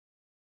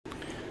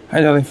Hi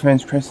Dolly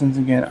friends, Preston's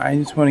again. I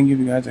just want to give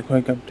you guys a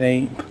quick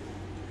update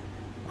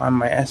on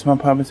my SML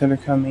puppets that are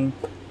coming.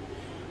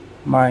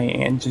 My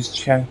aunt just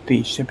checked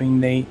the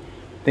shipping date.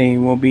 They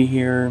will be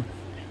here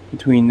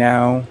between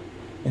now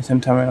and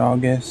sometime in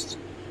August.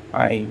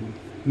 I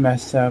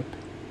messed up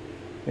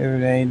the other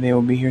day. They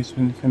will be here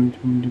sometime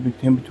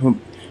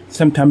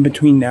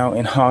between now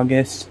and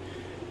August.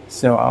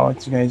 So I'll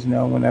let you guys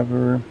know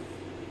whenever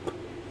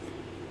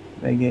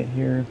they get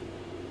here.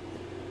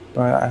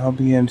 But I hope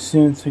to get them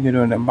soon, so I'm going to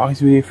do an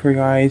unboxing video for you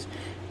guys.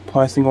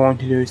 Plus, I'm going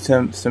to do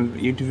some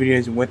YouTube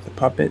videos with the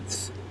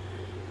puppets.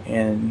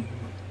 And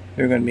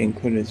they're going to be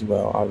included as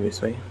well,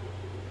 obviously.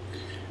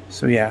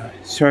 So yeah,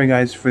 sorry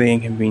guys for the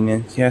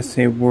inconvenience. Yes,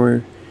 they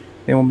won't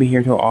be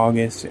here till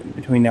August,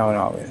 between now and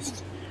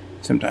August,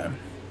 sometime.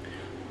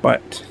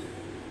 But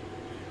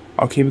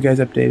I'll keep you guys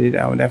updated.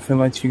 I will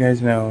definitely let you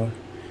guys know.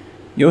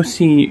 You'll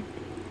see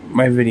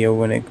my video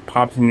when it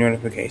pops in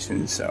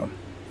notifications, so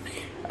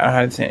I don't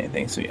have to say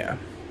anything, so yeah.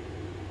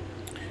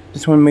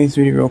 Just want to make this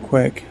video real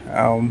quick.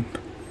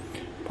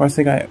 Plus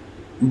I got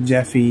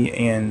Jeffy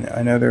and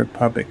another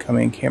puppet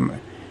coming.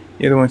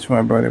 The other one's from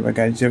my brother, but I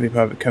got a Jeffy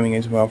puppet coming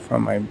as well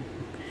from my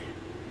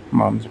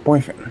mom's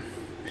boyfriend.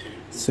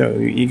 So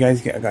you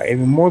guys got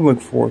even more to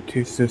look forward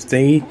to, so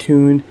stay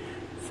tuned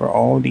for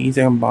all these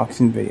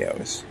unboxing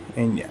videos.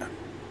 And yeah,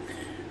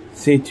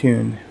 stay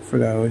tuned for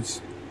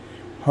those.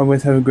 Hope you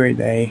guys have a great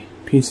day.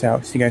 Peace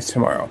out. See you guys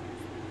tomorrow.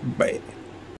 Bye.